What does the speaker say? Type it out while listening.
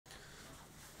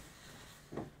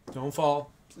Don't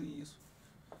fall, please.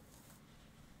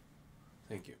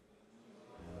 Thank you.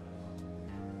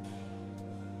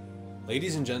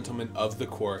 Ladies and gentlemen of the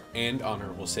court and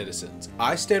honorable citizens,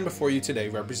 I stand before you today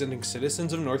representing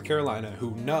citizens of North Carolina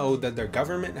who know that their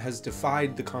government has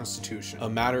defied the Constitution, a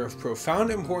matter of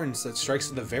profound importance that strikes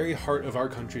at the very heart of our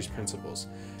country's principles.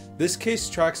 This case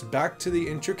tracks back to the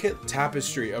intricate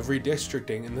tapestry of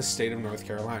redistricting in the state of North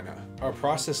Carolina, a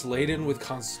process laden with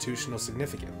constitutional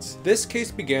significance. This case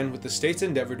began with the state's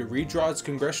endeavor to redraw its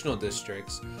congressional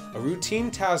districts, a routine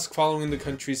task following the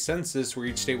country's census where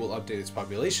each state will update its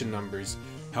population numbers.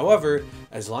 However,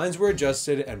 as lines were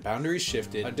adjusted and boundaries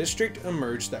shifted, a district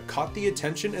emerged that caught the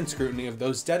attention and scrutiny of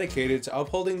those dedicated to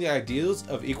upholding the ideals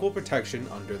of equal protection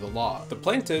under the law. The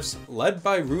plaintiffs, led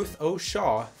by Ruth O.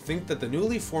 Shaw, think that the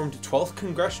newly formed 12th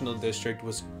Congressional District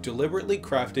was deliberately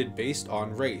crafted based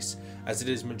on race, as it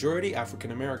is majority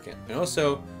African American. And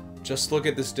also, just look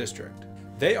at this district.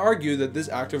 They argue that this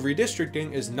act of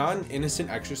redistricting is not an innocent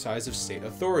exercise of state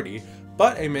authority,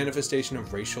 but a manifestation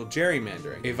of racial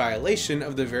gerrymandering, a violation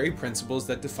of the very principles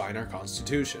that define our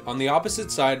Constitution. On the opposite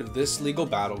side of this legal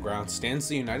battleground stands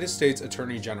the United States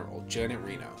Attorney General, Janet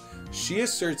Reno. She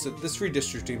asserts that this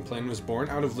redistricting plan was born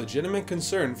out of legitimate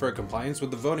concern for compliance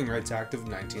with the Voting Rights Act of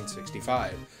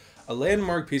 1965. A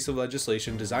landmark piece of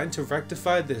legislation designed to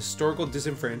rectify the historical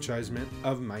disenfranchisement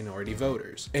of minority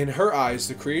voters. In her eyes,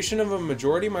 the creation of a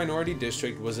majority-minority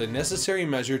district was a necessary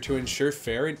measure to ensure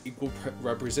fair and equal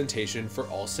representation for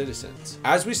all citizens.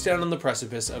 As we stand on the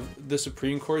precipice of the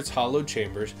Supreme Court's hallowed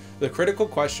chambers, the critical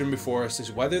question before us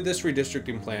is whether this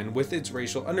redistricting plan, with its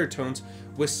racial undertones,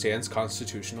 withstands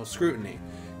constitutional scrutiny.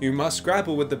 You must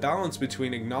grapple with the balance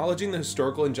between acknowledging the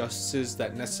historical injustices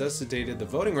that necessitated the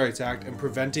Voting Rights Act and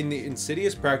preventing the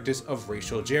insidious practice of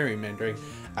racial gerrymandering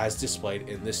as displayed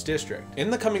in this district.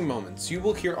 In the coming moments, you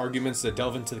will hear arguments that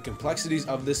delve into the complexities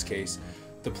of this case.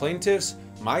 The plaintiffs,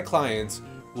 my clients,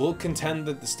 will contend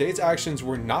that the state's actions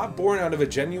were not born out of a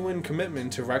genuine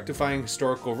commitment to rectifying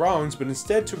historical wrongs, but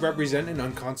instead to represent an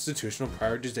unconstitutional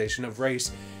prioritization of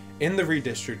race in the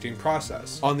redistricting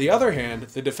process. On the other hand,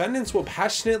 the defendants will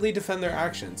passionately defend their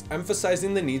actions,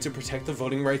 emphasizing the need to protect the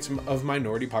voting rights of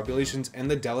minority populations and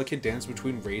the delicate dance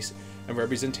between race and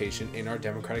representation in our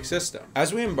democratic system.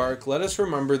 As we embark, let us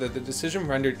remember that the decision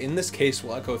rendered in this case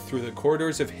will echo through the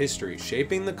corridors of history,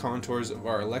 shaping the contours of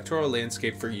our electoral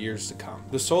landscape for years to come.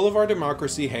 The soul of our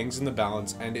democracy hangs in the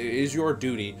balance, and it is your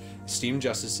duty, esteemed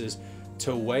justices,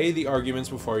 to weigh the arguments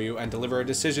before you and deliver a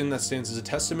decision that stands as a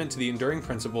testament to the enduring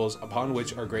principles upon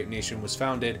which our great nation was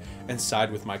founded, and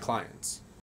side with my clients.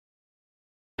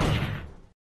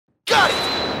 Got it!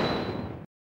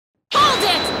 Hold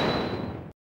it!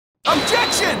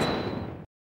 Objection!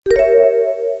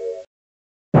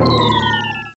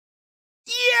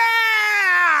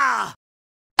 Yeah!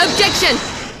 Objection!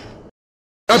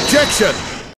 Objection!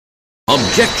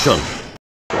 Objection!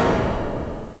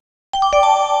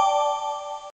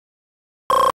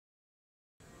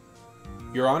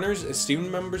 Your Honors, esteemed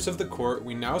members of the court,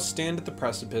 we now stand at the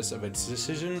precipice of a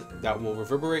decision that will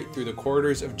reverberate through the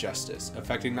corridors of justice,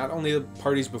 affecting not only the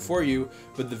parties before you,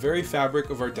 but the very fabric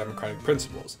of our democratic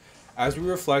principles. As we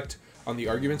reflect on the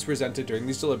arguments presented during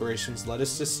these deliberations, let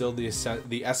us distill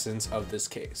the essence of this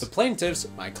case. The plaintiffs,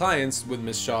 my clients, with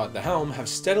Ms. Shaw at the helm, have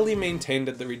steadily maintained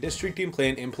that the redistricting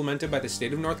plan implemented by the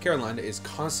state of North Carolina is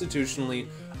constitutionally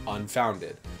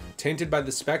unfounded, tainted by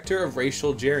the specter of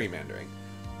racial gerrymandering.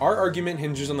 Our argument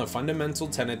hinges on the fundamental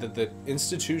tenet that the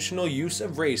institutional use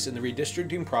of race in the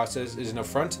redistricting process is an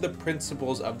affront to the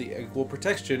principles of the equal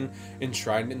protection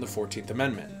enshrined in the 14th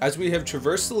Amendment. As we have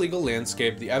traversed the legal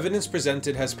landscape, the evidence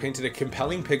presented has painted a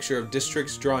compelling picture of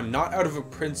districts drawn not out of a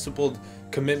principled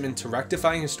commitment to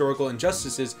rectifying historical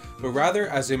injustices, but rather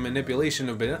as a manipulation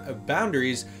of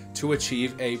boundaries to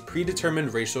achieve a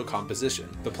predetermined racial composition.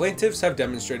 The plaintiffs have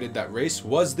demonstrated that race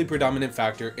was the predominant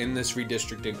factor in this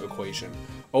redistricting equation,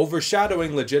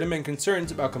 overshadowing legitimate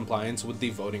concerns about compliance with the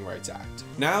Voting Rights Act.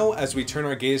 Now, as we turn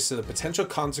our gaze to the potential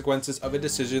consequences of a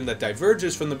decision that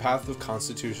diverges from the path of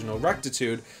constitutional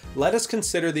rectitude, let us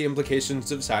consider the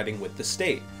implications of siding with the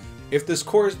state. If this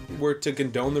court were to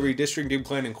condone the redistricting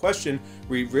plan in question,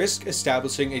 we risk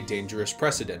establishing a dangerous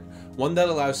precedent, one that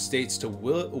allows states to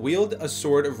wield a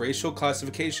sword of racial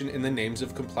classification in the names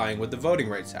of complying with the Voting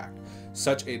Rights Act.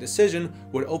 Such a decision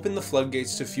would open the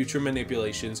floodgates to future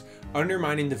manipulations,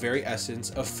 undermining the very essence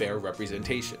of fair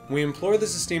representation. We implore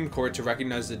this esteemed court to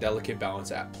recognize the delicate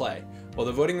balance at play. While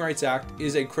the Voting Rights Act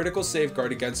is a critical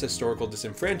safeguard against historical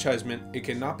disenfranchisement, it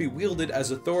cannot be wielded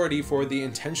as authority for the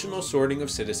intentional sorting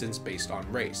of citizens based on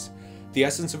race. The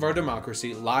essence of our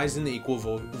democracy lies in the equal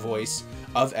voice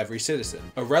of every citizen.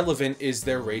 Irrelevant is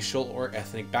their racial or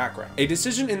ethnic background. A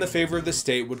decision in the favor of the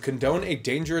state would condone a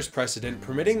dangerous precedent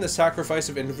permitting the sacrifice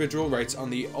of individual rights on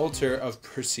the altar of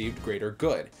perceived greater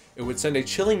good. It would send a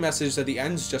chilling message that the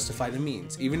ends justify the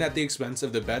means, even at the expense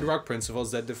of the bedrock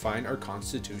principles that define our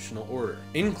constitutional order.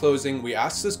 In closing, we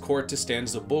ask this court to stand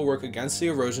as a bulwark against the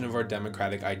erosion of our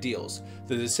democratic ideals.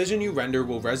 The decision you render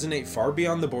will resonate far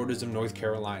beyond the borders of North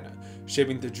Carolina,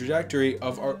 shaping the trajectory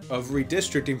of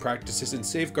redistricting practices and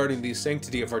safeguarding the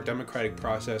sanctity of our democratic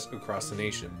process across the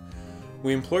nation.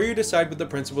 We implore you to side with the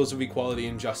principles of equality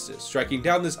and justice, striking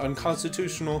down this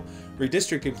unconstitutional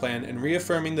redistricting plan and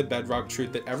reaffirming the bedrock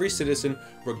truth that every citizen,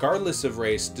 regardless of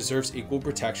race, deserves equal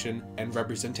protection and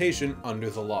representation under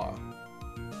the law.